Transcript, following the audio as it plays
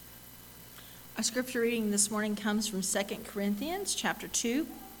Our scripture reading this morning comes from 2 Corinthians chapter 2,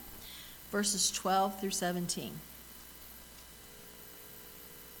 verses 12 through 17.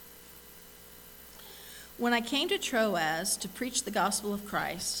 When I came to Troas to preach the gospel of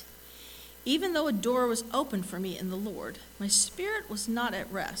Christ, even though a door was opened for me in the Lord, my spirit was not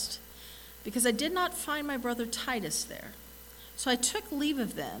at rest, because I did not find my brother Titus there. So I took leave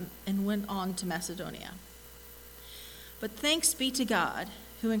of them and went on to Macedonia. But thanks be to God,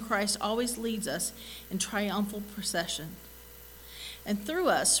 who in Christ always leads us in triumphal procession, and through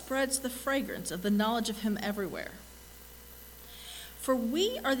us spreads the fragrance of the knowledge of him everywhere. For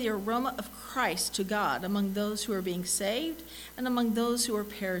we are the aroma of Christ to God among those who are being saved and among those who are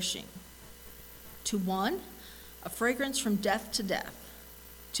perishing. To one, a fragrance from death to death.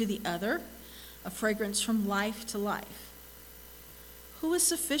 To the other, a fragrance from life to life. Who is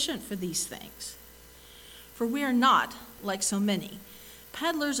sufficient for these things? For we are not, like so many,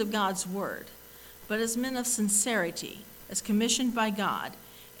 peddlers of God's word, but as men of sincerity, as commissioned by God,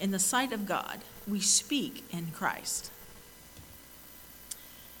 in the sight of God, we speak in Christ.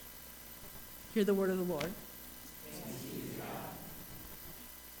 Hear the word of the Lord. Thanks be to God.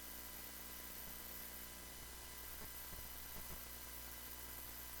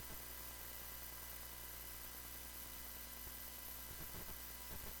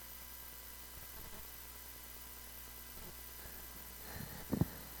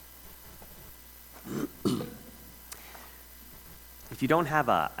 If you don't have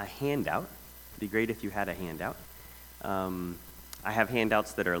a handout, it'd be great if you had a handout. I have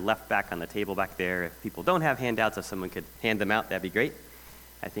handouts that are left back on the table back there. If people don't have handouts, if someone could hand them out, that'd be great.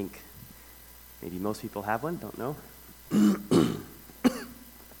 I think maybe most people have one, don't know.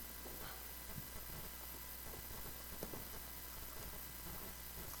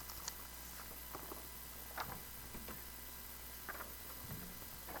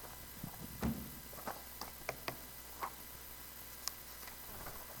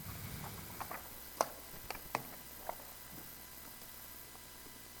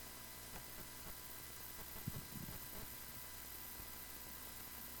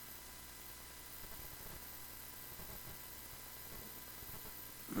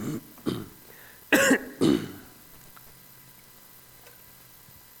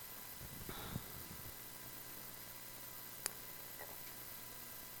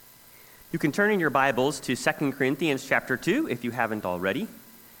 You can turn in your Bibles to 2 Corinthians chapter 2 if you haven't already.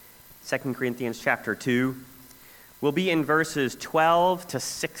 2 Corinthians chapter 2 will be in verses 12 to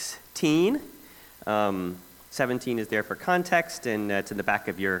 16. 17 is there for context, and it's in the back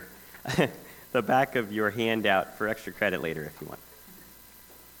of your the back of your handout for extra credit later if you want.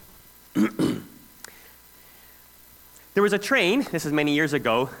 There was a train, this is many years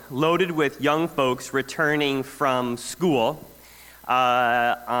ago, loaded with young folks returning from school.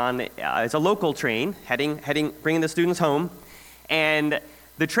 It's a local train bringing the students home, and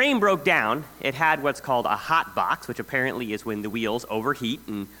the train broke down. It had what's called a hot box, which apparently is when the wheels overheat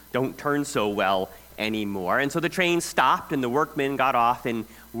and don't turn so well anymore. And so the train stopped, and the workmen got off and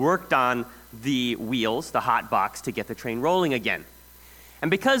worked on the wheels, the hot box, to get the train rolling again. And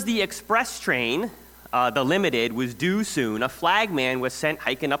because the express train, the Limited, was due soon, a flagman was sent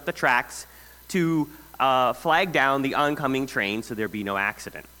hiking up the tracks to flag down the oncoming train so there'd be no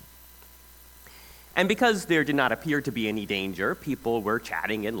accident. And because there did not appear to be any danger, people were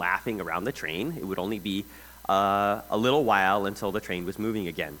chatting and laughing around the train. It would only be a little while until the train was moving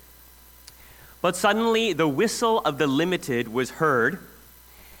again. But suddenly, the whistle of the Limited was heard,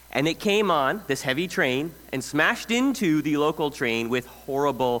 and it came on, this heavy train, and smashed into the local train with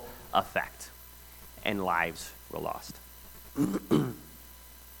horrible effect, and lives were lost.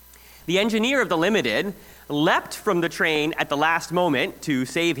 The engineer of the Limited leapt from the train at the last moment to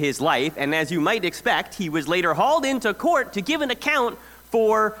save his life, and as you might expect, he was later hauled into court to give an account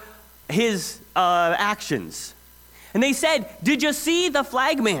for his actions. And they said, "Did you see the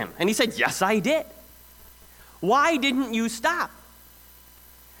flagman?" And he said, "Yes, I did." "Why didn't you stop?"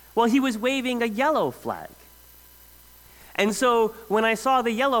 "Well, he was waving a yellow flag. And so when I saw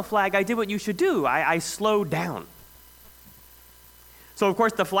the yellow flag, I did what you should do. I slowed down." So, of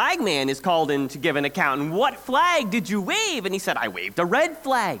course, the flagman is called in to give an account. "And what flag did you wave?" And he said, "I waved a red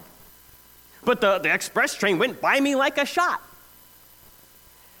flag. But the express train went by me like a shot."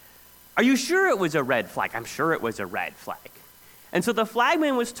 "Are you sure it was a red flag?" "I'm sure it was a red flag." And so the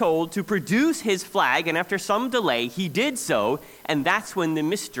flagman was told to produce his flag, and after some delay, he did so, and that's when the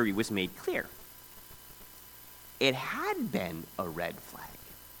mystery was made clear. It had been a red flag,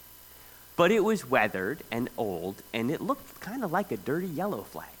 but it was weathered and old, and it looked kind of like a dirty yellow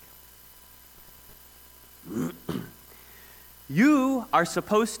flag. You are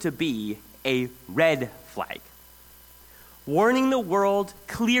supposed to be a red flag, warning the world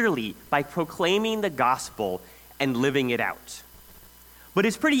clearly by proclaiming the gospel and living it out. But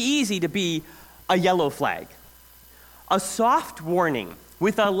it's pretty easy to be a yellow flag, a soft warning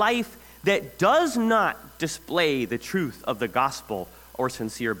with a life that does not display the truth of the gospel or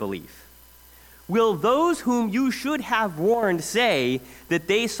sincere belief. Will those whom you should have warned say that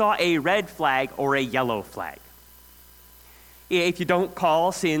they saw a red flag or a yellow flag? If you don't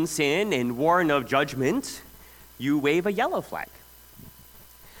call sin sin and warn of judgment, you wave a yellow flag.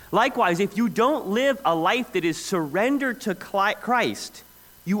 Likewise, if you don't live a life that is surrendered to Christ,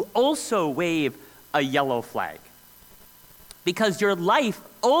 you also wave a yellow flag. Because your life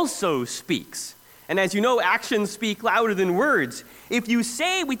also speaks. And as you know, actions speak louder than words. If you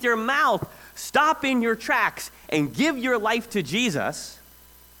say with your mouth, stop in your tracks and give your life to Jesus,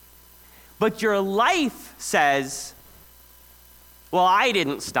 but your life says, well, I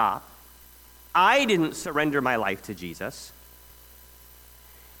didn't stop. I didn't surrender my life to Jesus.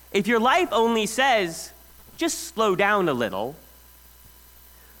 If your life only says, just slow down a little,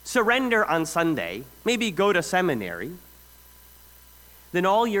 surrender on Sunday, maybe go to seminary, then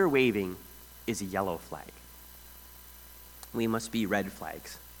all you're waving is a yellow flag. We must be red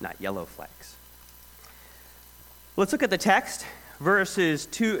flags, not yellow flags. Let's look at the text, verses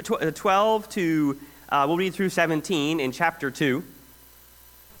 12 to, we'll read through 17 in chapter 2.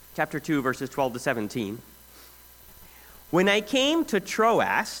 Chapter 2, verses 12 to 17. When I came to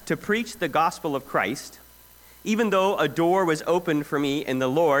Troas to preach the gospel of Christ, even though a door was opened for me in the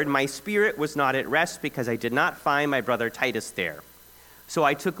Lord, my spirit was not at rest because I did not find my brother Titus there. So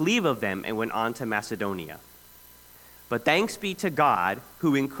I took leave of them and went on to Macedonia. But thanks be to God,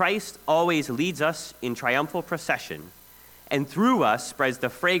 who in Christ always leads us in triumphal procession, and through us spreads the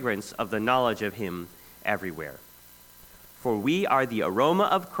fragrance of the knowledge of him everywhere. For we are the aroma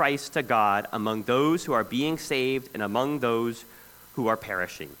of Christ to God among those who are being saved and among those who are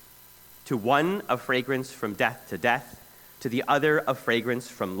perishing. To one, a fragrance from death to death, to the other, a fragrance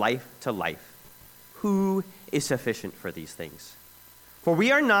from life to life. Who is sufficient for these things? For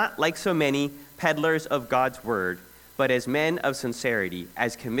we are not, like so many, peddlers of God's word, but as men of sincerity,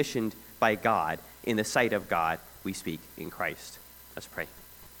 as commissioned by God, in the sight of God, we speak in Christ. Let's pray.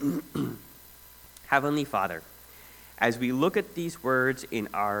 Heavenly Father, as we look at these words in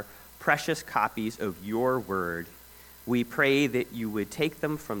our precious copies of your word, we pray that you would take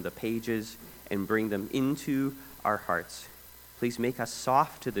them from the pages and bring them into our hearts. Please make us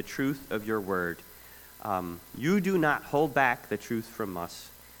soft to the truth of your word. You do not hold back the truth from us.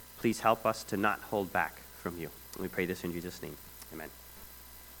 Please help us to not hold back from you. We pray this in Jesus' name. Amen.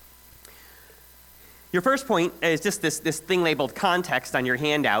 Your first point is just this thing labeled context on your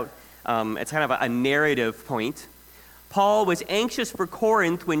handout. It's kind of a narrative point. Paul was anxious for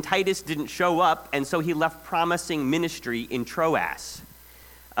Corinth when Titus didn't show up, and so he left promising ministry in Troas.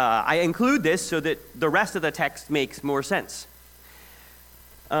 I include this so that the rest of the text makes more sense.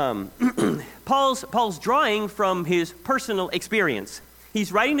 Paul's drawing from his personal experience.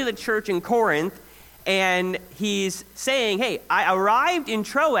 He's writing to the church in Corinth, and he's saying, hey, I arrived in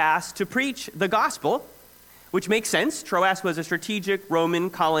Troas to preach the gospel, which makes sense. Troas was a strategic Roman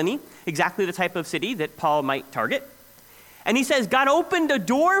colony, exactly the type of city that Paul might target. And he says, God opened a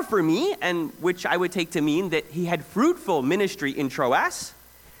door for me, and which I would take to mean that he had fruitful ministry in Troas.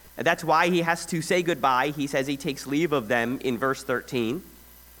 And that's why he has to say goodbye. He says he takes leave of them in verse 13.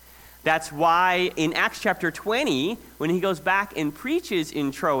 That's why in Acts chapter 20, when he goes back and preaches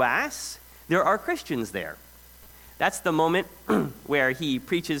in Troas, there are Christians there. That's the moment where he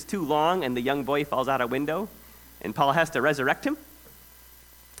preaches too long and the young boy falls out a window, and Paul has to resurrect him.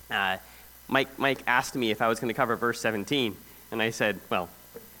 Mike asked me if I was going to cover verse 17, and I said, well,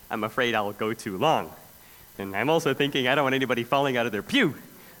 I'm afraid I'll go too long. And I'm also thinking I don't want anybody falling out of their pew.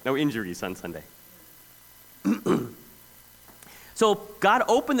 No injuries on Sunday. So God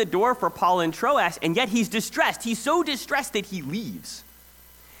opened the door for Paul in Troas, and yet he's distressed. He's so distressed that he leaves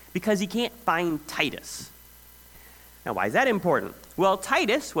because he can't find Titus. Now, why is that important? Well,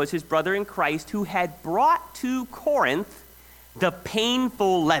 Titus was his brother in Christ who had brought to Corinth the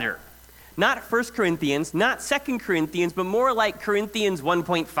painful letter. Not 1 Corinthians, not 2 Corinthians, but more like Corinthians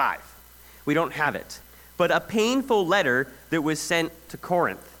 1.5. We don't have it. But a painful letter that was sent to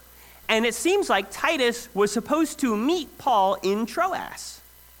Corinth. And it seems like Titus was supposed to meet Paul in Troas.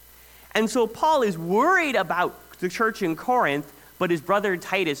 And so Paul is worried about the church in Corinth, but his brother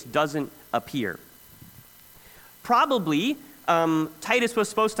Titus doesn't appear. Probably Titus was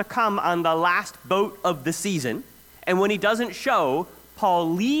supposed to come on the last boat of the season, and when he doesn't show,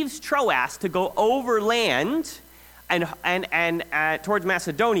 Paul leaves Troas to go overland and towards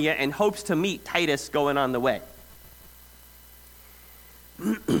Macedonia and hopes to meet Titus going on the way.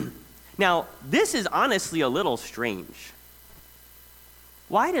 Now, this is honestly a little strange.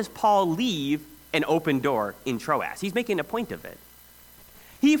 Why does Paul leave an open door in Troas? He's making a point of it.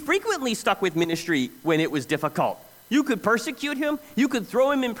 He frequently stuck with ministry when it was difficult. You could persecute him, you could throw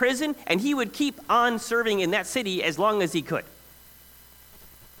him in prison, and he would keep on serving in that city as long as he could.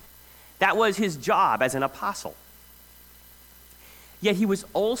 That was his job as an apostle. Yet he was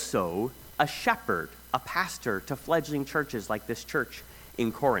also a shepherd, a pastor to fledgling churches like this church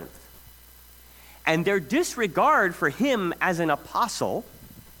in Corinth. And their disregard for him as an apostle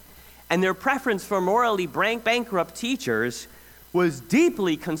and their preference for morally bankrupt teachers was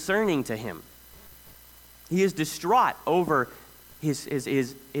deeply concerning to him. He is distraught over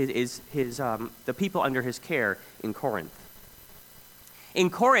the people under his care in Corinth. In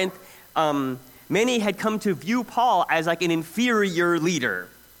Corinth, many had come to view Paul as like an inferior leader.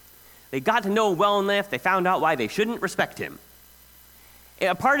 They got to know him well enough, they found out why they shouldn't respect him.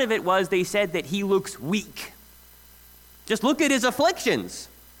 A part of it was they said that he looks weak. Just look at his afflictions.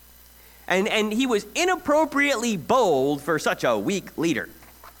 And he was inappropriately bold for such a weak leader.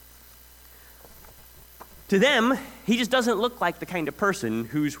 To them, he just doesn't look like the kind of person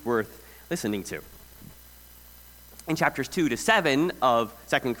who's worth listening to. In chapters 2 to 7 of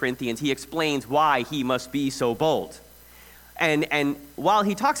 2 Corinthians, he explains why he must be so bold. And while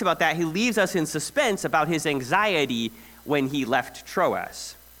he talks about that, he leaves us in suspense about his anxiety when he left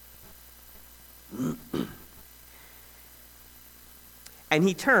Troas. And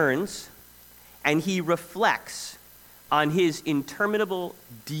he turns and he reflects on his interminable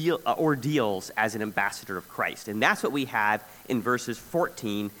ordeals as an ambassador of Christ. And that's what we have in verses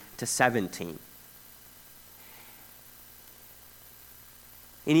 14 to 17.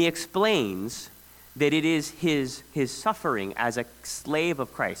 And he explains that it is his suffering as a slave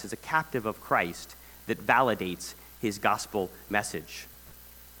of Christ, as a captive of Christ, that validates his gospel message.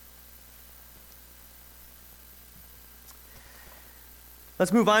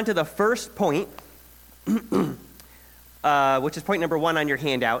 Let's move on to the first point, which is point number 1 on your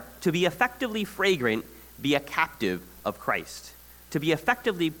handout. To be effectively fragrant, be a captive of Christ. To be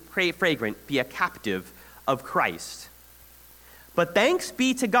effectively fragrant, be a captive of Christ. But thanks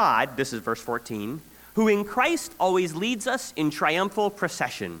be to God, this is verse 14, who in Christ always leads us in triumphal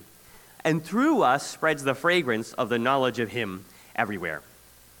procession, and through us spreads the fragrance of the knowledge of him everywhere.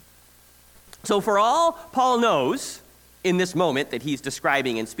 So for all Paul knows in this moment that he's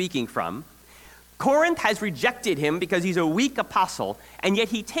describing and speaking from, Corinth has rejected him because he's a weak apostle, and yet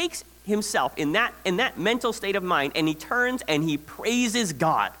he takes himself in that mental state of mind, and he turns and he praises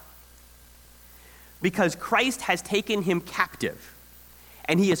God because Christ has taken him captive,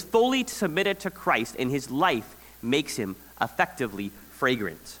 and he is fully submitted to Christ, and his life makes him effectively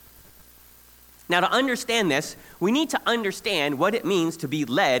fragrant. Now, to understand this, we need to understand what it means to be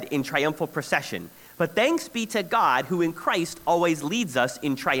led in triumphal procession. But thanks be to God who in Christ always leads us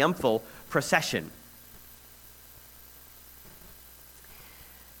in triumphal procession.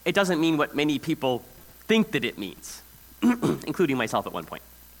 It doesn't mean what many people think that it means, including myself at one point.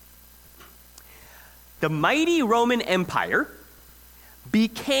 The mighty Roman Empire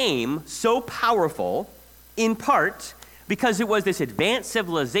became so powerful in part because it was this advanced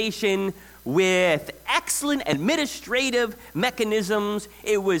civilization with excellent administrative mechanisms.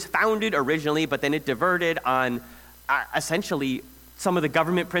 It was founded originally, but then it diverted on essentially some of the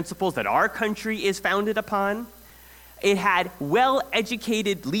government principles that our country is founded upon. It had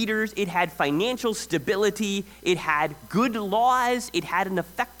well-educated leaders. It had financial stability. It had good laws. It had an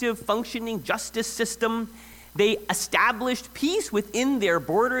effective functioning justice system. They established peace within their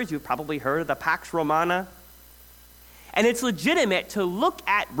borders. You've probably heard of the Pax Romana. And it's legitimate to look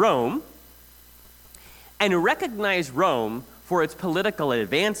at Rome and recognize Rome for its political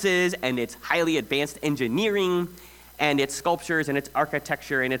advances and its highly advanced engineering and its sculptures and its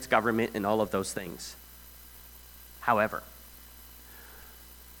architecture and its government and all of those things. However,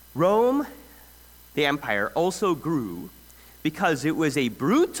 Rome, the empire, also grew because it was a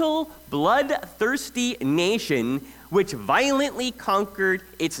brutal, bloodthirsty nation which violently conquered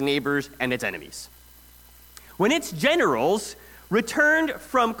its neighbors and its enemies. When its generals returned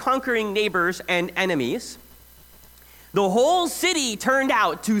from conquering neighbors and enemies, the whole city turned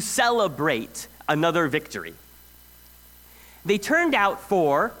out to celebrate another victory. They turned out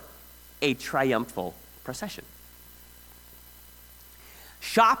for a triumphal procession.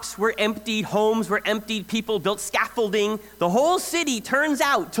 Shops were emptied, homes were emptied, people built scaffolding. The whole city turns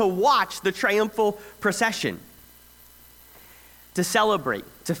out to watch the triumphal procession, to celebrate,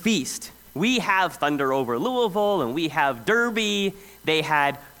 to feast, We have Thunder over Louisville, and we have Derby. They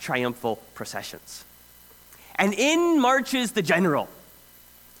had triumphal processions. And in marches the general,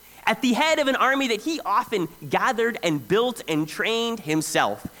 at the head of an army that he often gathered and built and trained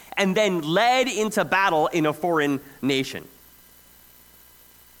himself, and then led into battle in a foreign nation.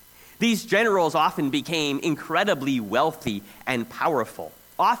 These generals often became incredibly wealthy and powerful.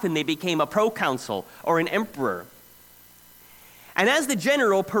 Often they became a proconsul or an emperor. And as the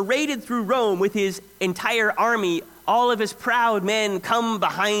general paraded through Rome with his entire army, all of his proud men come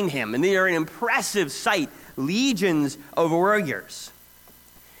behind him, and they are an impressive sight, legions of warriors.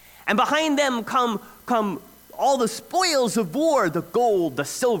 And behind them come all the spoils of war, the gold, the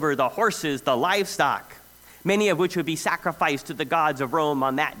silver, the horses, the livestock, many of which would be sacrificed to the gods of Rome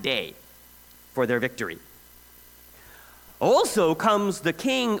on that day for their victory. Also comes the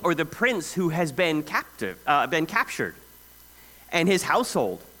king or the prince who has been captured, and his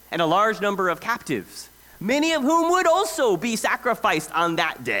household, and a large number of captives, many of whom would also be sacrificed on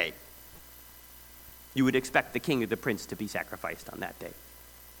that day. You would expect the king or the prince to be sacrificed on that day.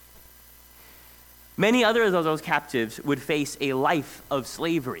 Many others of those captives would face a life of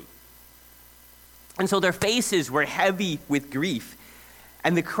slavery. And so their faces were heavy with grief,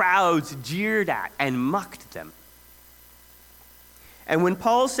 and the crowds jeered at and mocked them. And when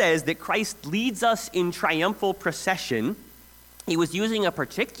Paul says that Christ leads us in triumphal procession, he was using a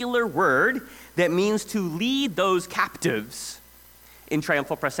particular word that means to lead those captives in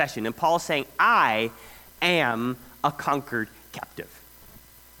triumphal procession. And Paul's saying, I am a conquered captive.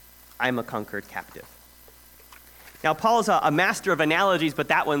 I'm a conquered captive. Now, Paul's a master of analogies, but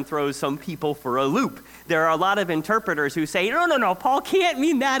that one throws some people for a loop. There are a lot of interpreters who say, no, Paul can't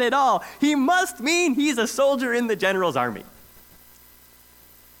mean that at all. He must mean he's a soldier in the general's army.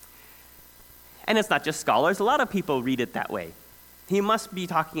 And it's not just scholars. A lot of people read it that way. He must be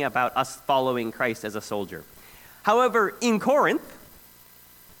talking about us following Christ as a soldier. However, in Corinth,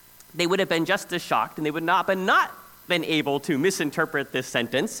 they would have been just as shocked, and they would not been able to misinterpret this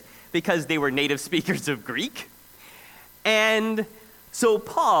sentence because they were native speakers of Greek. And so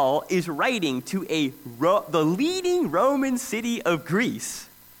Paul is writing to the leading Roman city of Greece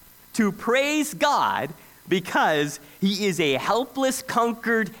to praise God because he is a helpless,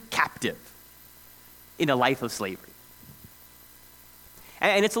 conquered captive in a life of slavery.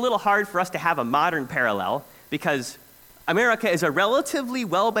 And it's a little hard for us to have a modern parallel because America is a relatively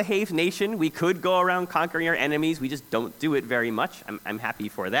well-behaved nation. We could go around conquering our enemies. We just don't do it very much. I'm happy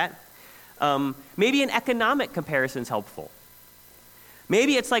for that. Maybe an economic comparison is helpful.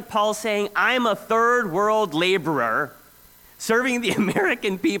 Maybe it's like Paul saying, I'm a third world laborer serving the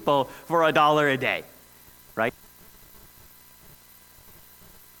American people for $1 a day, right?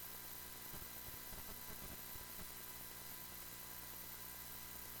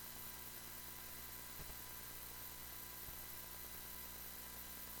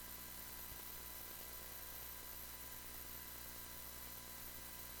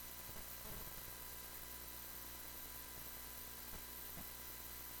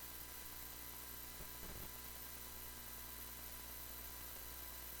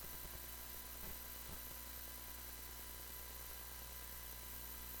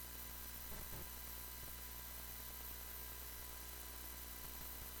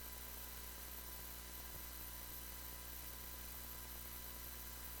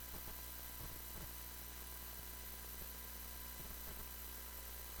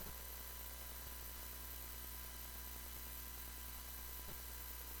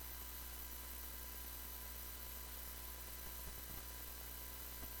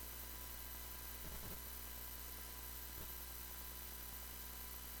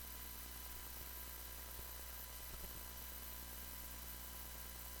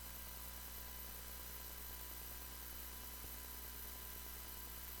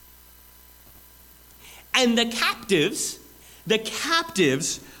 And the captives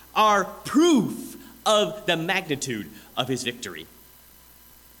are proof of the magnitude of his victory.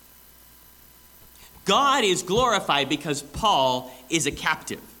 God is glorified because Paul is a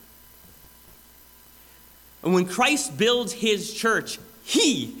captive. And when Christ builds his church,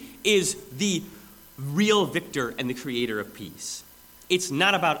 he is the real victor and the creator of peace. It's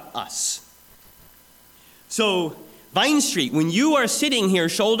not about us. So, Vine Street, when you are sitting here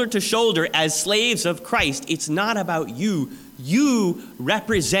shoulder to shoulder as slaves of Christ, it's not about you. You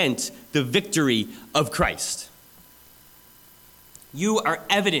represent the victory of Christ. You are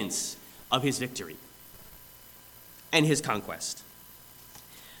evidence of his victory and his conquest.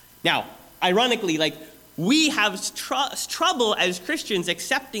 Now, ironically, we have trouble as Christians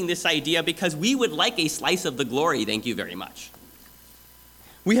accepting this idea because we would like a slice of the glory, thank you very much.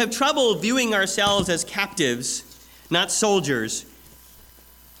 We have trouble viewing ourselves as captives, not soldiers.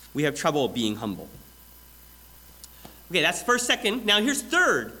 We have trouble being humble. Okay, that's first, second. Now here's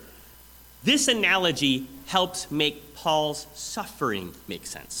third. This analogy helps make Paul's suffering make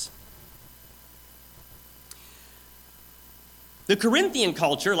sense. The Corinthian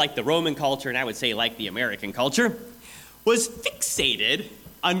culture, like the Roman culture, and I would say like the American culture, was fixated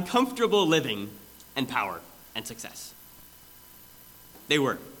on comfortable living and power and success. They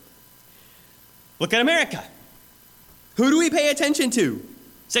were. Look at America. Who do we pay attention to?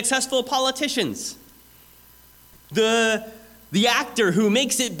 Successful politicians. The actor who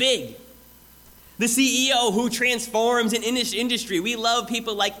makes it big. The CEO who transforms an industry. We love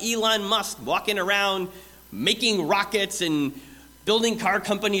people like Elon Musk walking around making rockets and building car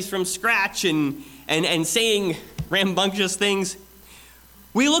companies from scratch and saying rambunctious things.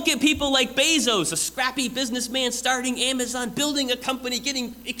 We look at people like Bezos, a scrappy businessman starting Amazon, building a company,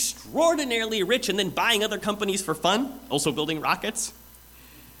 getting extraordinarily rich, and then buying other companies for fun, also building rockets.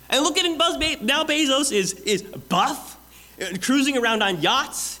 And look at now Bezos is buff, cruising around on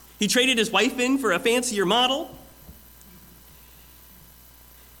yachts. He traded his wife in for a fancier model.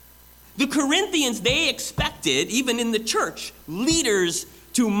 The Corinthians, they expected, even in the church, leaders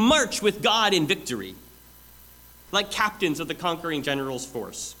to march with God in victory, like captains of the conquering general's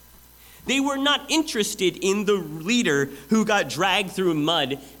force. They were not interested in the leader who got dragged through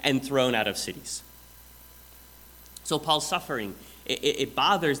mud and thrown out of cities. So Paul's suffering, it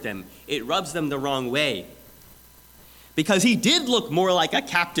bothers them. It rubs them the wrong way. Because he did look more like a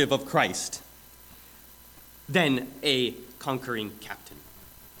captive of Christ than a conquering captain.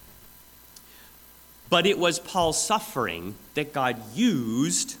 But it was Paul's suffering that God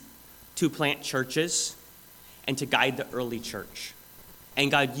used to plant churches and to guide the early church.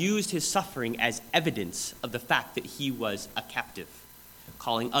 And God used his suffering as evidence of the fact that he was a captive,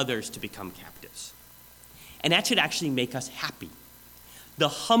 calling others to become captives. And that should actually make us happy. The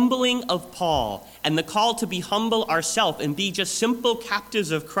humbling of Paul and the call to be humble ourselves and be just simple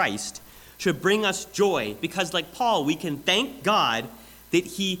captives of Christ should bring us joy, because like Paul, we can thank God that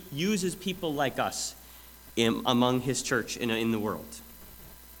he uses people like us among his church in the world.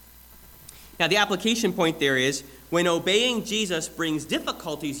 Now, the application point there is, when obeying Jesus brings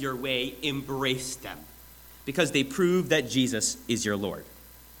difficulties your way, embrace them, because they prove that Jesus is your Lord.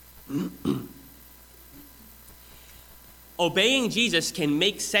 Obeying Jesus can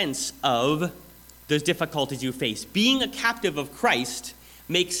make sense of those difficulties you face. Being a captive of Christ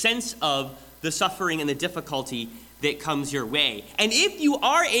makes sense of the suffering and the difficulty that comes your way. And if you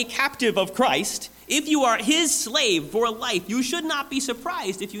are a captive of Christ, if you are his slave for life, you should not be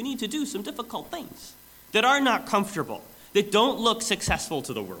surprised if you need to do some difficult things that are not comfortable, that don't look successful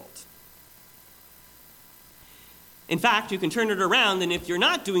to the world. In fact, you can turn it around, and if you're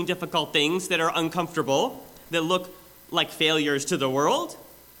not doing difficult things that are uncomfortable, that look like failures to the world,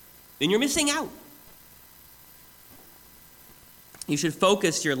 then you're missing out. You should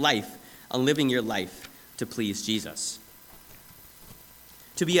focus your life on living your life to please Jesus.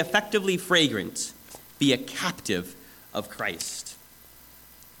 To be effectively fragrant, be a captive of Christ.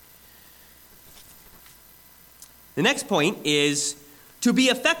 The next point is, to be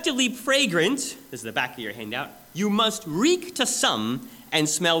effectively fragrant, this is the back of your handout, you must reek to some and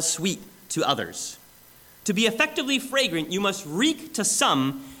smell sweet to others. To be effectively fragrant, you must reek to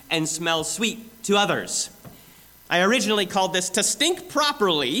some and smell sweet to others. I originally called this, to stink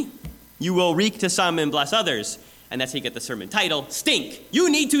properly, you will reek to some and bless others. And that's how you get the sermon title, Stink.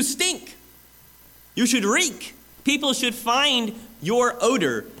 You need to stink. You should reek. People should find your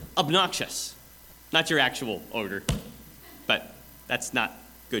odor obnoxious. Not your actual odor, but that's not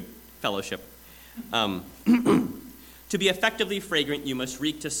good fellowship. To be effectively fragrant, you must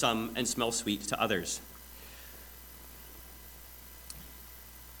reek to some and smell sweet to others.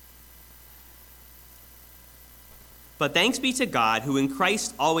 But thanks be to God, who in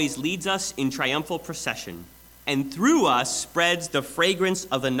Christ always leads us in triumphal procession, and through us spreads the fragrance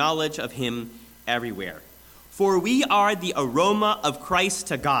of the knowledge of him everywhere. For we are the aroma of Christ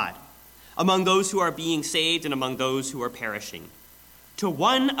to God, among those who are being saved and among those who are perishing. To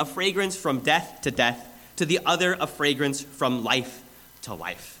one, a fragrance from death to death, to the other, a fragrance from life to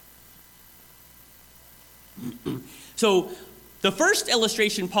life. So, the first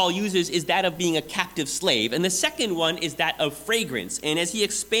illustration Paul uses is that of being a captive slave, and the second one is that of fragrance. And as he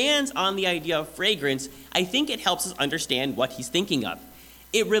expands on the idea of fragrance, I think it helps us understand what he's thinking of.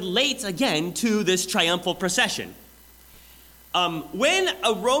 It relates, again, to this triumphal procession. When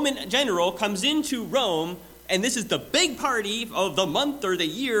a Roman general comes into Rome, and this is the big party of the month or the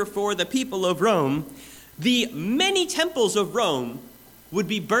year for the people of Rome, the many temples of Rome would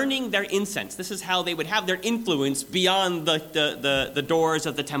be burning their incense. This is how they would have their influence beyond the doors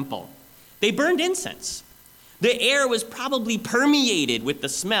of the temple. They burned incense. The air was probably permeated with the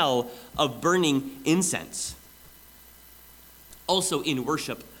smell of burning incense, also in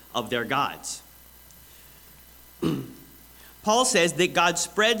worship of their gods. Paul says that God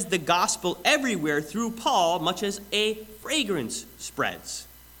spreads the gospel everywhere through Paul, much as a fragrance spreads.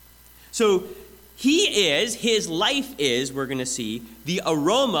 So his life is, we're going to see, the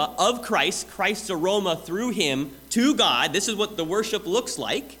aroma of Christ, Christ's aroma through him to God. This is what the worship looks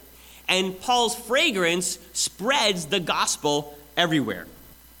like. And Paul's fragrance spreads the gospel everywhere.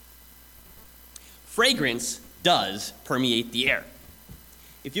 Fragrance does permeate the air.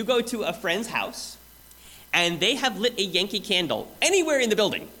 If you go to a friend's house and they have lit a Yankee candle anywhere in the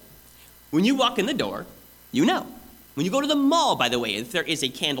building, when you walk in the door, you know. When you go to the mall, by the way, if there is a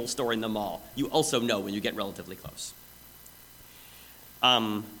candle store in the mall, you also know when you get relatively close.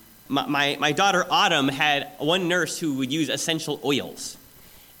 My daughter Autumn had one nurse who would use essential oils.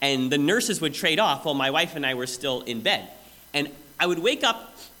 And the nurses would trade off while my wife and I were still in bed. And I would wake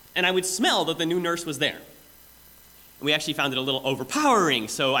up and I would smell that the new nurse was there. And we actually found it a little overpowering.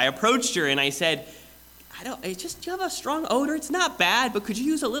 So I approached her and I said, do you have a strong odor? It's not bad, but could you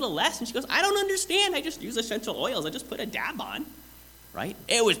use a little less? And she goes, I don't understand. I just use essential oils. I just put a dab on, right?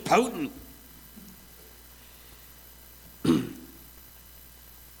 It was potent.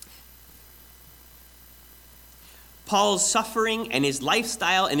 Paul's suffering and his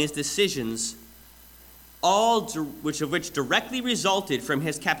lifestyle and his decisions, which directly resulted from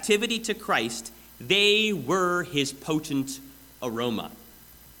his captivity to Christ, they were his potent aroma.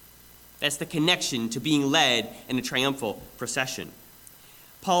 That's the connection to being led in a triumphal procession.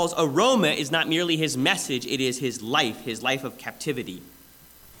 Paul's aroma is not merely his message, it is his life of captivity.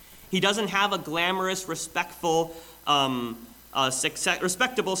 He doesn't have a glamorous, respectable,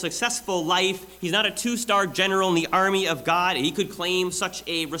 successful life. He's not a 2-star general in the army of God. He could claim such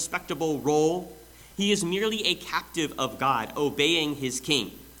a respectable role. He is merely a captive of God, obeying his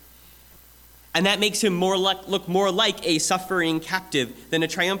king. And that makes him look more like a suffering captive than a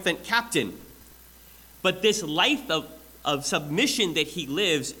triumphant captain. But this life of submission that he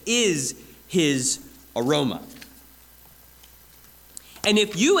lives is his aroma. And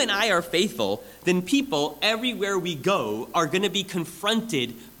if you and I are faithful, then people everywhere we go are going to be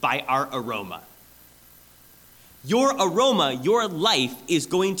confronted by our aroma. Your aroma, your life, is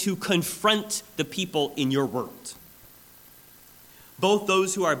going to confront the people in your world. Both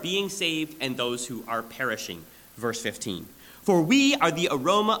those who are being saved and those who are perishing. Verse 15. For we are the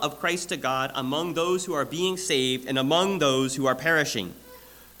aroma of Christ to God among those who are being saved and among those who are perishing.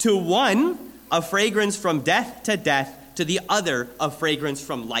 To one, a fragrance from death to death, to the other, a fragrance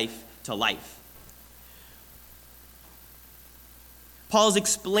from life to life. Paul's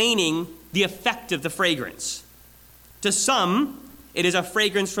explaining the effect of the fragrance. To some, it is a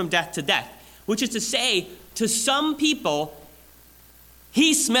fragrance from death to death, which is to say, to some people,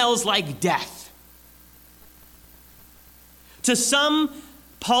 he smells like death. To some,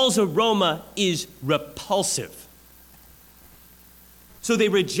 Paul's aroma is repulsive. So they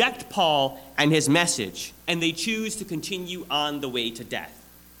reject Paul and his message, and they choose to continue on the way to death.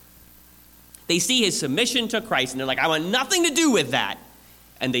 They see his submission to Christ, and they're like, I want nothing to do with that,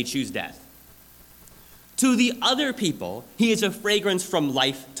 and they choose death. To the other people, he is a fragrance from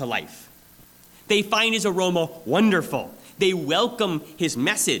life to life. They find his aroma wonderful. They welcome his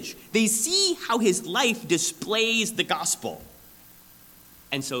message. They see how his life displays the gospel.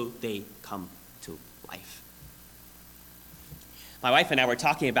 And so they come to life. My wife and I were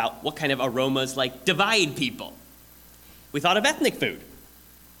talking about what kind of aromas divide people. We thought of ethnic food.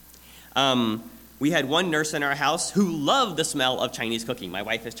 We had one nurse in our house who loved the smell of Chinese cooking. My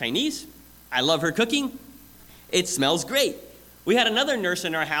wife is Chinese. I love her cooking. It smells great. We had another nurse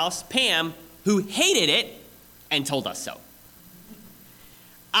in our house, Pam, who hated it and told us so.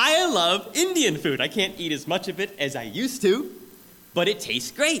 I love Indian food. I can't eat as much of it as I used to, but it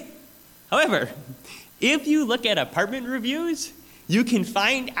tastes great. However, if you look at apartment reviews, you can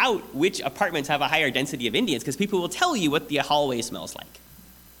find out which apartments have a higher density of Indians because people will tell you what the hallway smells like.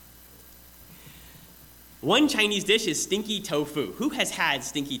 One Chinese dish is stinky tofu. Who has had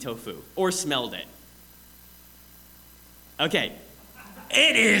stinky tofu or smelled it? Okay.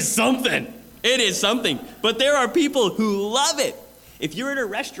 It is something. It is something. But there are people who love it. If you're at a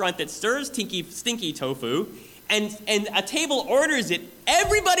restaurant that serves stinky tofu and a table orders it,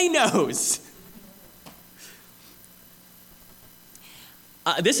 everybody knows.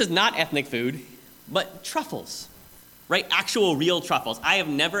 This is not ethnic food, but truffles, right? Actual real truffles. I have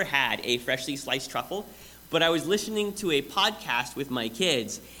never had a freshly sliced truffle, but I was listening to a podcast with my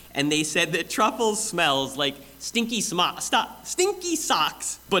kids, and they said that truffles smells like stinky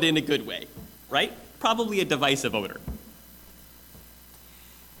socks, but in a good way, right? Probably a divisive odor.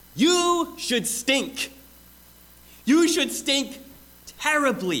 You should stink. You should stink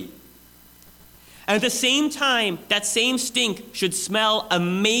terribly. And at the same time, that same stink should smell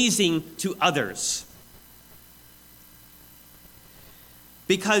amazing to others.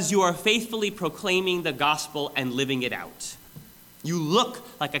 Because you are faithfully proclaiming the gospel and living it out. You look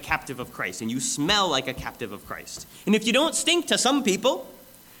like a captive of Christ, and you smell like a captive of Christ. And if you don't stink to some people,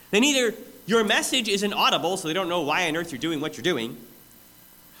 then either your message isn't audible, so they don't know why on earth you're doing what you're doing,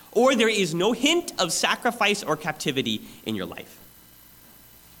 or there is no hint of sacrifice or captivity in your life.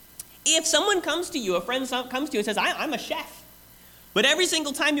 If someone comes to you, a friend comes to you and says, I'm a chef, but every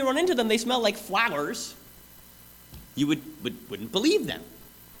single time you run into them, they smell like flowers, you wouldn't believe them.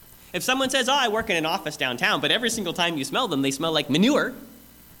 If someone says, I work in an office downtown, but every single time you smell them, they smell like manure,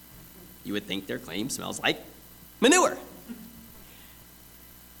 you would think their claim smells like manure.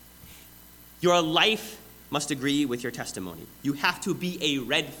 Your life must agree with your testimony. You have to be a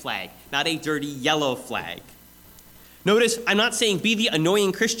red flag, not a dirty yellow flag. Notice, I'm not saying be the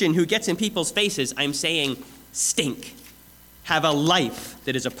annoying Christian who gets in people's faces. I'm saying stink. Have a life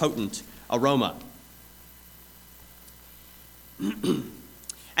that is a potent aroma.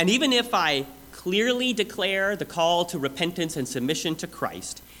 And even if I clearly declare the call to repentance and submission to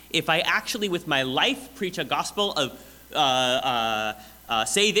Christ, if I actually with my life preach a gospel of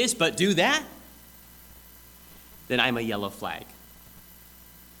say this but do that, then I'm a yellow flag.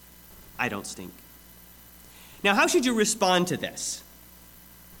 I don't stink. Now, how should you respond to this?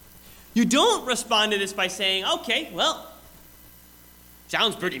 You don't respond to this by saying, okay, well,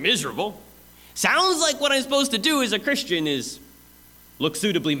 sounds pretty miserable. Sounds like what I'm supposed to do as a Christian is look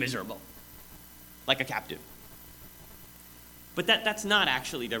suitably miserable, like a captive. But that's not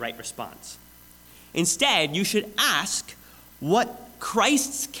actually the right response. Instead, you should ask what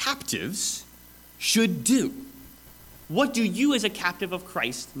Christ's captives should do. What do you as a captive of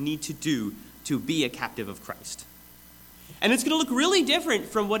Christ need to do to be a captive of Christ? And it's going to look really different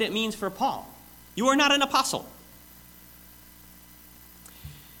from what it means for Paul. You are not an apostle.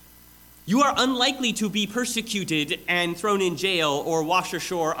 You are unlikely to be persecuted and thrown in jail or washed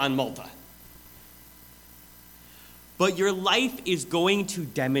ashore on Malta. But your life is going to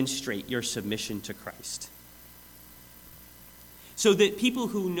demonstrate your submission to Christ. So that people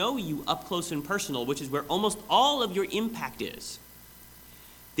who know you up close and personal, which is where almost all of your impact is,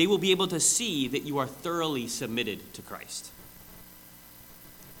 they will be able to see that you are thoroughly submitted to Christ.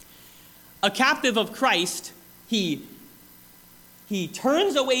 A captive of Christ, he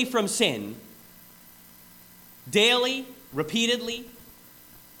turns away from sin daily, repeatedly,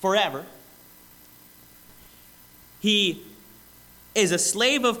 forever. He is a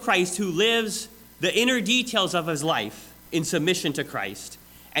slave of Christ who lives the inner details of his life in submission to Christ,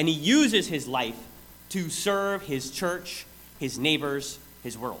 and he uses his life to serve his church, his neighbors,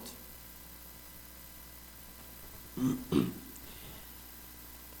 his world.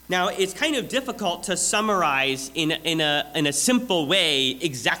 Now, it's kind of difficult to summarize in a simple way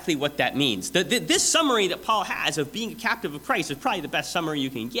exactly what that means. This summary that Paul has of being a captive of Christ is probably the best summary you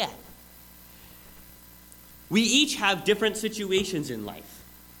can get. We each have different situations in life.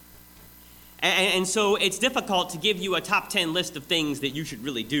 And so it's difficult to give you a top 10 list of things that you should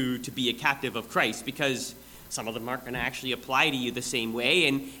really do to be a captive of Christ, because some of them aren't going to actually apply to you the same way,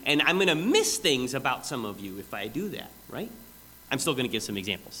 and I'm going to miss things about some of you if I do that, right? I'm still going to give some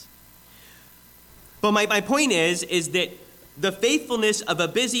examples. But my point is that the faithfulness of a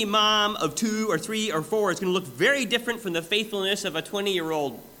busy mom of 2 or 3 or 4 is going to look very different from the faithfulness of a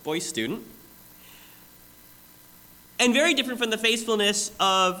 20-year-old boy student, and very different from the faithfulness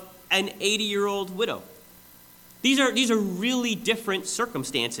of an 80-year-old widow. These are really different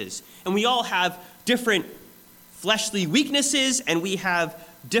circumstances, and we all have different fleshly weaknesses, and we have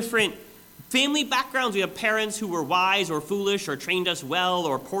different family backgrounds. We have parents who were wise or foolish or trained us well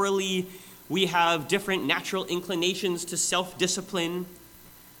or poorly. We have different natural inclinations to self-discipline.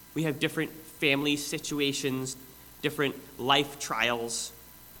 We have different family situations, different life trials.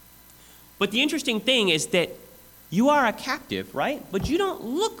 But the interesting thing is that you are a captive, right? But you don't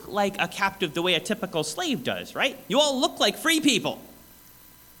look like a captive the way a typical slave does, right? You all look like free people.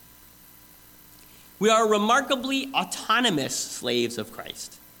 We are remarkably autonomous slaves of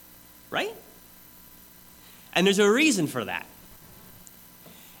Christ, right? And there's a reason for that.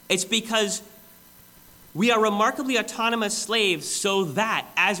 It's because we are remarkably autonomous slaves so that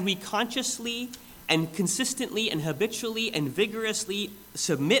as we consciously and consistently and habitually and vigorously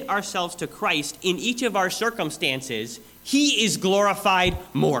submit ourselves to Christ in each of our circumstances, he is glorified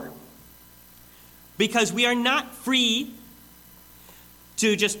more. Because we are not free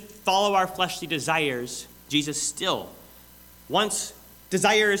to just follow our fleshly desires. Jesus still wants,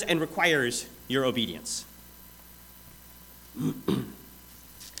 desires, and requires your obedience.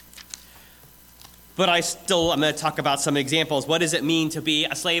 But I'm going to talk about some examples. What does it mean to be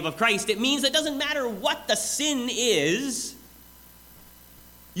a slave of Christ? It means it doesn't matter what the sin is.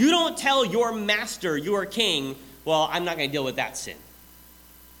 You don't tell your master, your king, well, I'm not going to deal with that sin.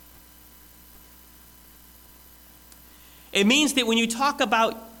 It means that when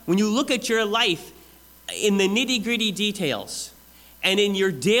you look at your life in the nitty-gritty details and in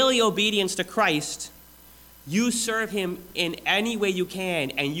your daily obedience to Christ, you serve him in any way you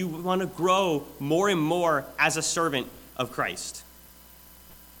can, and you want to grow more and more as a servant of Christ.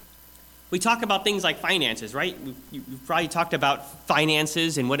 We talk about things like finances, right? You've probably talked about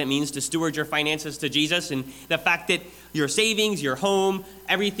finances and what it means to steward your finances to Jesus, and the fact that your savings, your home,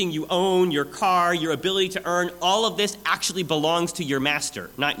 everything you own, your car, your ability to earn, all of this actually belongs to your master,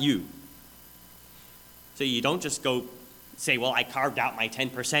 not you. So you don't just go say, well, I carved out my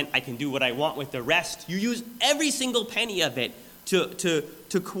 10%, I can do what I want with the rest. You use every single penny of it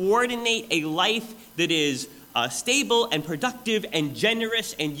to coordinate a life that is stable and productive and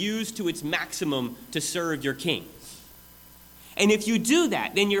generous and used to its maximum to serve your king. And if you do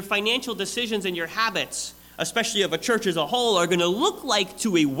that, then your financial decisions and your habits, especially of a church as a whole, are going to look like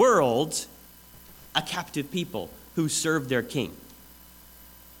to a world a captive people who serve their king.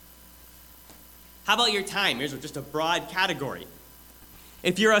 How about your time? Here's just a broad category.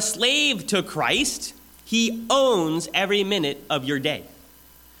 If you're a slave to Christ, he owns every minute of your day.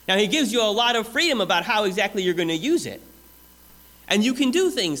 Now, he gives you a lot of freedom about how exactly you're going to use it. And you can do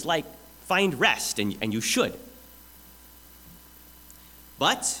things like find rest, and you should.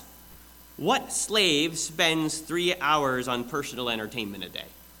 But what slave spends 3 hours on personal entertainment a day?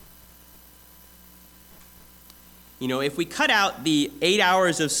 You know, if we cut out the 8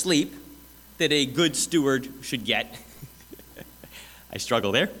 hours of sleep that a good steward should get, I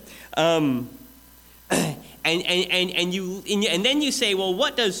struggle there. And then you say, well,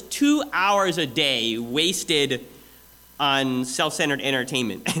 what does 2 hours a day wasted on self-centered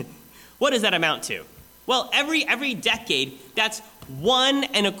entertainment? What does that amount to? Well, every decade, that's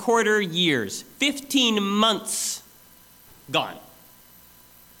 1.25 years, 15 months gone.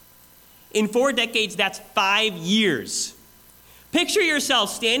 In 4 decades, that's 5 years. Picture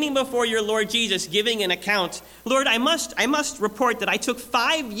yourself standing before your Lord Jesus giving an account. Lord, I must report that I took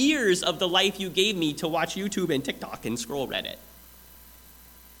 5 years of the life you gave me to watch YouTube and TikTok and scroll Reddit.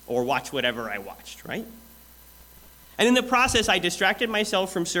 Or watch whatever I watched, right? And in the process, I distracted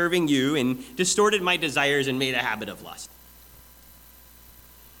myself from serving you and distorted my desires and made a habit of lust.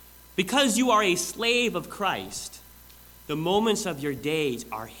 Because you are a slave of Christ, the moments of your days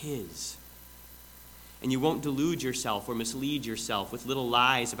are his. And you won't delude yourself or mislead yourself with little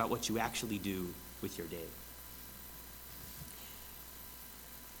lies about what you actually do with your day.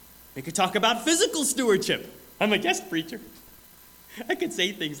 We could talk about physical stewardship. I'm a guest preacher. I could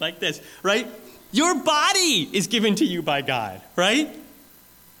say things like this, right? Your body is given to you by God, right?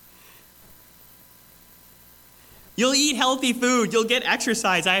 You'll eat healthy food. You'll get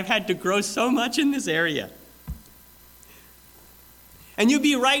exercise. I've had to grow so much in this area. And you'd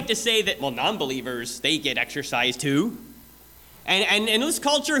be right to say that, well, non-believers, they get exercise too. And in this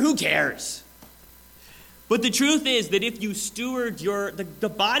culture, who cares? But the truth is that if you steward the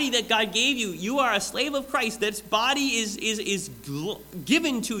body that God gave you, you are a slave of Christ. This body is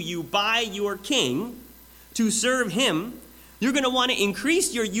given to you by your king to serve him. You're going to want to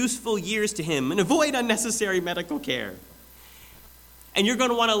increase your useful years to him and avoid unnecessary medical care. And you're going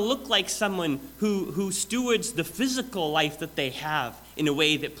to want to look like someone who stewards the physical life that they have in a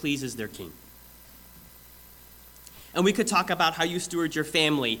way that pleases their king. And we could talk about how you steward your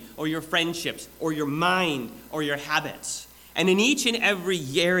family or your friendships or your mind or your habits. And in each and every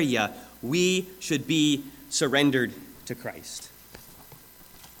area, we should be surrendered to Christ.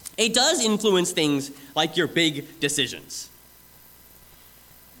 It does influence things like your big decisions.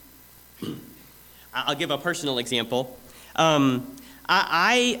 I'll give a personal example.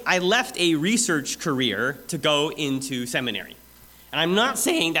 I left a research career to go into seminary. And I'm not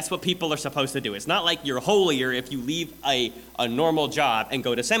saying that's what people are supposed to do. It's not like you're holier if you leave a normal job and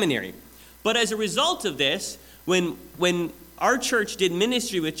go to seminary. But as a result of this, when our church did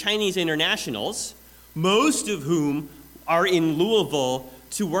ministry with Chinese internationals, most of whom are in Louisville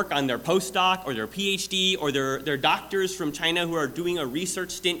to work on their postdoc or their PhD or their doctors from China who are doing a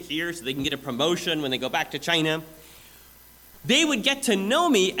research stint here so they can get a promotion when they go back to China, they would get to know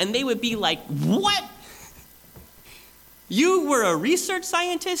me and they would be like, what? You were a research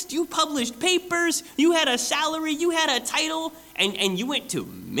scientist, you published papers, you had a salary, you had a title, and you went to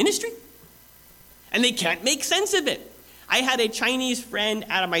ministry? And they can't make sense of it. I had a Chinese friend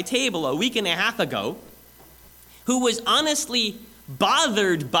at my table a week and a half ago who was honestly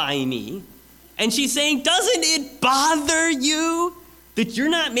bothered by me. And she's saying, doesn't it bother you that you're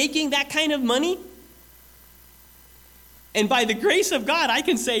not making that kind of money? And by the grace of God, I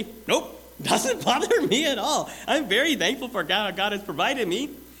can say, nope, doesn't bother me at all. I'm very thankful for God has provided me.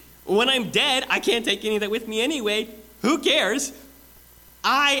 When I'm dead, I can't take any of that with me anyway. Who cares?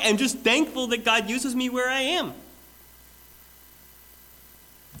 I am just thankful that God uses me where I am.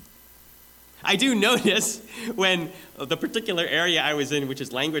 I do notice when the particular area I was in, which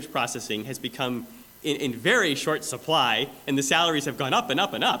is language processing, has become in very short supply, and the salaries have gone up and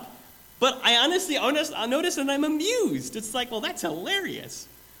up and up. But I notice and I'm amused. It's like, well, that's hilarious,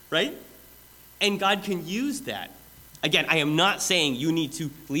 right? And God can use that. Again, I am not saying you need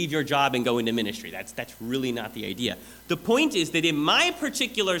to leave your job and go into ministry. That's really not the idea. The point is that in my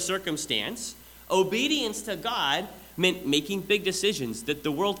particular circumstance, obedience to God meant making big decisions that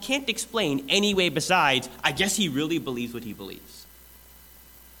the world can't explain any way besides, I guess he really believes what he believes.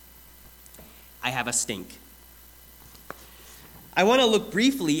 I have a stink. I want to look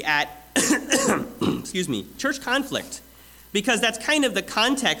briefly at, church conflict, because that's kind of the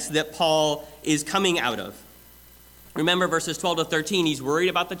context that Paul is coming out of. Remember verses 12 to 13, he's worried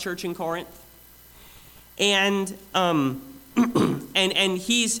about the church in Corinth. And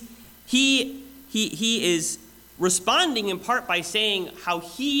he is responding in part by saying how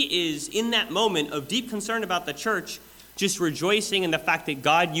he is, in that moment of deep concern about the church, just rejoicing in the fact that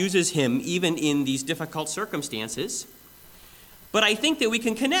God uses him even in these difficult circumstances. But I think that we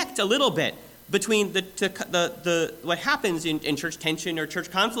can connect a little bit between the what happens in church tension or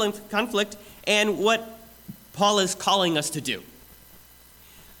church conflict and what Paul is calling us to do.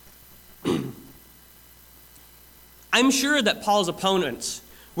 I'm sure that Paul's opponents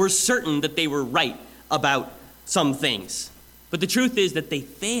were certain that they were right about some things. But the truth is that they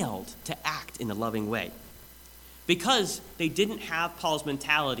failed to act in a loving way because they didn't have Paul's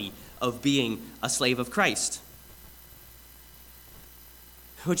mentality of being a slave of Christ.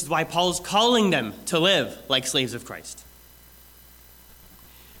 Which is why Paul's calling them to live like slaves of Christ.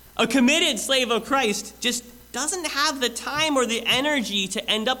 A committed slave of Christ just doesn't have the time or the energy to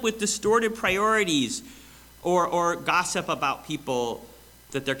end up with distorted priorities or gossip about people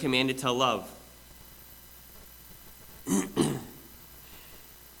that they're commanded to love.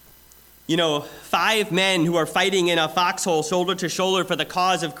 You know, 5 men who are fighting in a foxhole shoulder to shoulder for the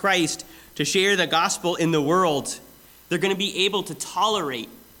cause of Christ to share the gospel in the world, they're going to be able to tolerate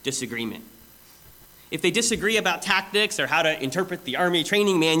disagreement. If they disagree about tactics or how to interpret the Army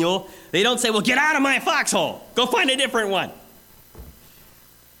training manual, they don't say, well, get out of my foxhole. Go find a different one.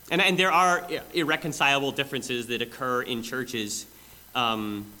 And there are irreconcilable differences that occur in churches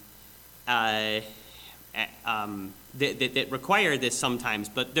that require this sometimes.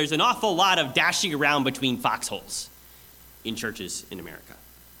 But there's an awful lot of dashing around between foxholes in churches in America.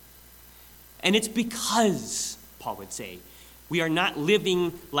 And it's because, Paul would say, we are not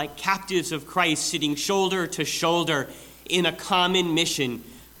living like captives of Christ, sitting shoulder to shoulder in a common mission,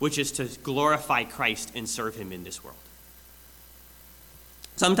 which is to glorify Christ and serve him in this world.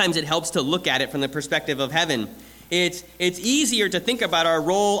 Sometimes it helps to look at it from the perspective of heaven. It's easier to think about our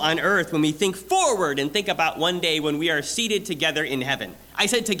role on earth when we think forward and think about one day when we are seated together in heaven. I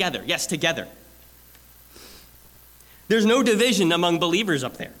said together. Yes, together. There's no division among believers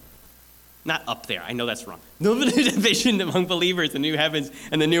up there. Not up there. I know that's wrong. No division among believers in the new heavens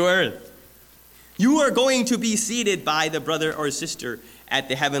and the new earth. You are going to be seated by the brother or sister at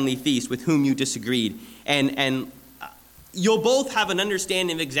the heavenly feast with whom you disagreed. And you'll both have an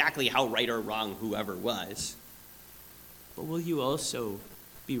understanding of exactly how right or wrong whoever was. But will you also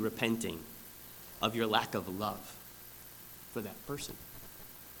be repenting of your lack of love for that person?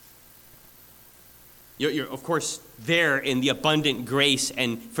 You're, of course, there in the abundant grace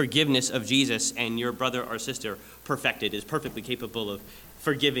and forgiveness of Jesus, and your brother or sister, perfected, is perfectly capable of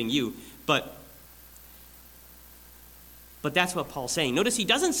forgiving you. But that's what Paul's saying. Notice he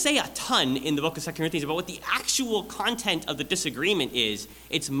doesn't say a ton in the book of 2 Corinthians about what the actual content of the disagreement is.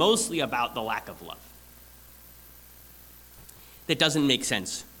 It's mostly about the lack of love. That doesn't make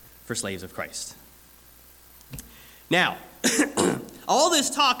sense for slaves of Christ. Now, all this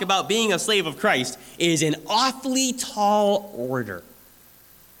talk about being a slave of Christ is an awfully tall order.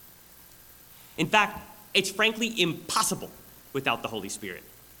 In fact, it's frankly impossible without the Holy Spirit.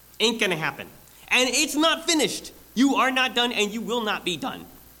 Ain't gonna happen. And it's not finished You are not done, and you will not be done.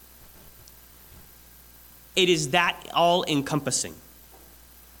 It is that all-encompassing.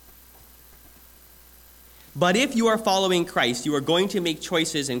 But if you are following Christ, you are going to make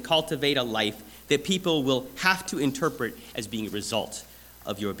choices and cultivate a life that people will have to interpret as being a result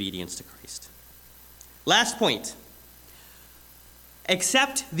of your obedience to Christ. Last point.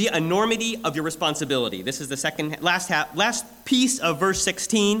 Accept the enormity of your responsibility. This is the last piece of verse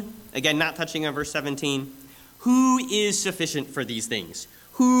 16. Again, not touching on verse 17. Who is sufficient for these things?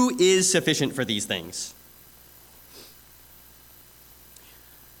 Who is sufficient for these things?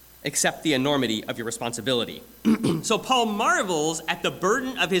 Accept the enormity of your responsibility. So Paul marvels at the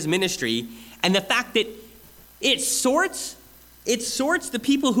burden of his ministry and the fact that it sorts the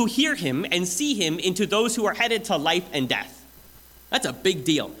people who hear him and see him into those who are headed to life and death. That's a big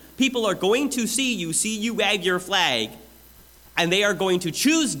deal. People are going to see you wave your flag, and they are going to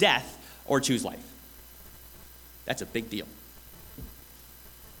choose death or choose life. That's a big deal.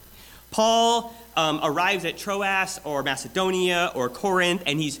 Paul arrives at Troas or Macedonia or Corinth,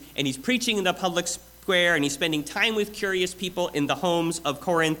 and he's preaching in the public square, and he's spending time with curious people in the homes of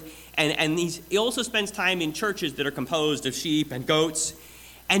Corinth, and he also spends time in churches that are composed of sheep and goats,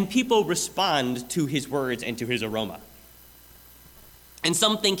 and people respond to his words and to his aroma. And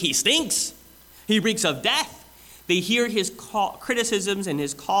some think he stinks. He reeks of death. They hear his criticisms and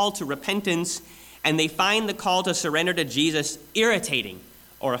his call to repentance, and they find the call to surrender to Jesus irritating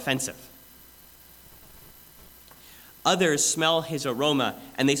or offensive. Others smell his aroma,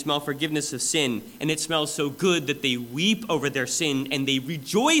 and they smell forgiveness of sin, and it smells so good that they weep over their sin, and they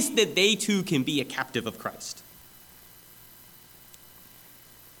rejoice that they too can be a captive of Christ.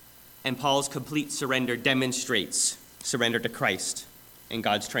 And Paul's complete surrender demonstrates surrender to Christ and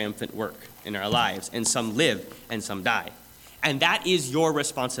God's triumphant work in our lives, and some live and some die. And that is your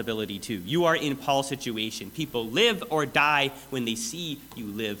responsibility too. You are in Paul's situation. People live or die when they see you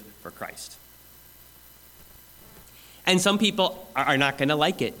live for Christ. And some people are not going to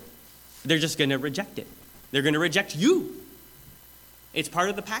like it. They're just going to reject it. They're going to reject you. It's part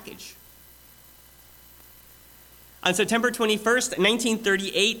of the package. On September 21st,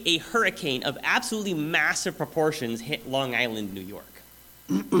 1938, a hurricane of absolutely massive proportions hit Long Island, New York.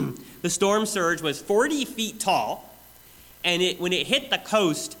 The storm surge was 40 feet tall, and when it hit the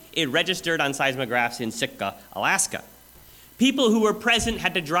coast, it registered on seismographs in Sitka, Alaska. People who were present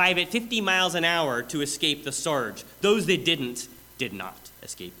had to drive at 50 miles an hour to escape the surge. Those that did not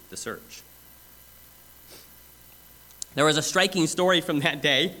escape the surge. There was a striking story from that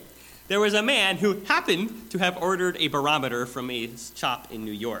day. There was a man who happened to have ordered a barometer from a shop in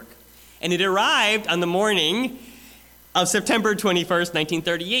New York. And it arrived on the morning of September 21st,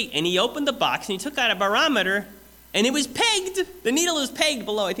 1938. And he opened the box and he took out a barometer, and it was pegged. The needle is pegged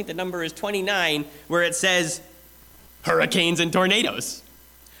below, I think the number is 29, where it says hurricanes and tornadoes.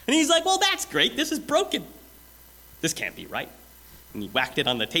 And he's like, well, that's great. This is broken. This can't be right. And he whacked it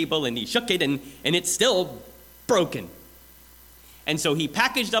on the table and he shook it, and it's still broken. And so he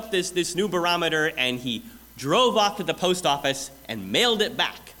packaged up this new barometer, and he drove off to the post office and mailed it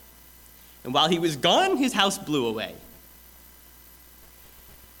back. And while he was gone, his house blew away.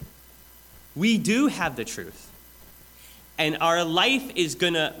 We do have the truth. And our life is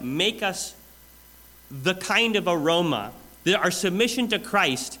going to make us the kind of aroma that our submission to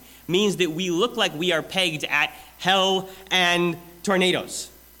Christ means that we look like we are pegged at hell and tornadoes.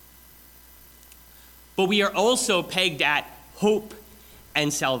 But we are also pegged at hope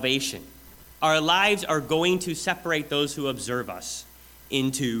and salvation. Our lives are going to separate those who observe us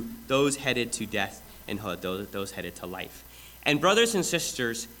into those headed to death and those headed to life. And brothers and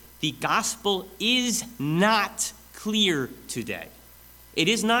sisters, the gospel is not clear today. It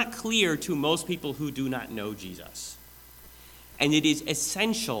is not clear to most people who do not know Jesus. And it is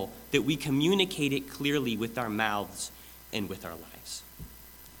essential that we communicate it clearly with our mouths and with our lives.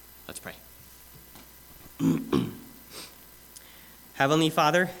 Let's pray. Heavenly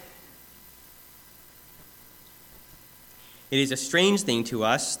Father, it is a strange thing to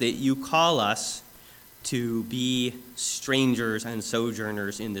us that you call us to be strangers and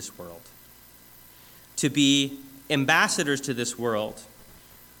sojourners in this world, to be ambassadors to this world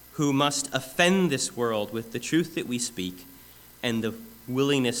who must offend this world with the truth that we speak and the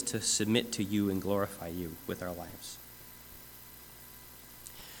willingness to submit to you and glorify you with our lives.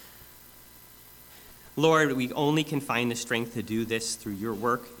 Lord, we only can find the strength to do this through your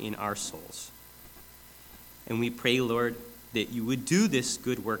work in our souls. And we pray, Lord, that you would do this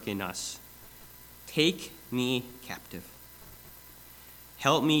good work in us. Take me captive.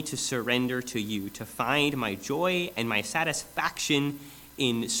 Help me to surrender to you, to find my joy and my satisfaction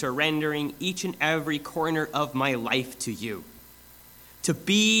in surrendering each and every corner of my life to you, to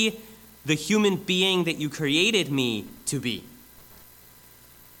be the human being that you created me to be,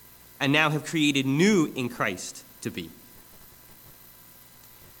 and now have created new in Christ to be.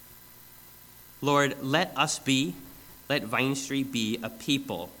 Lord, let Vine Street be a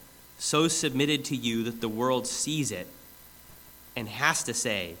people so submitted to you that the world sees it and has to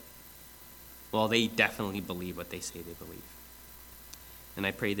say, well, they definitely believe what they say they believe. And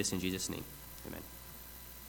I pray this in Jesus' name. Amen.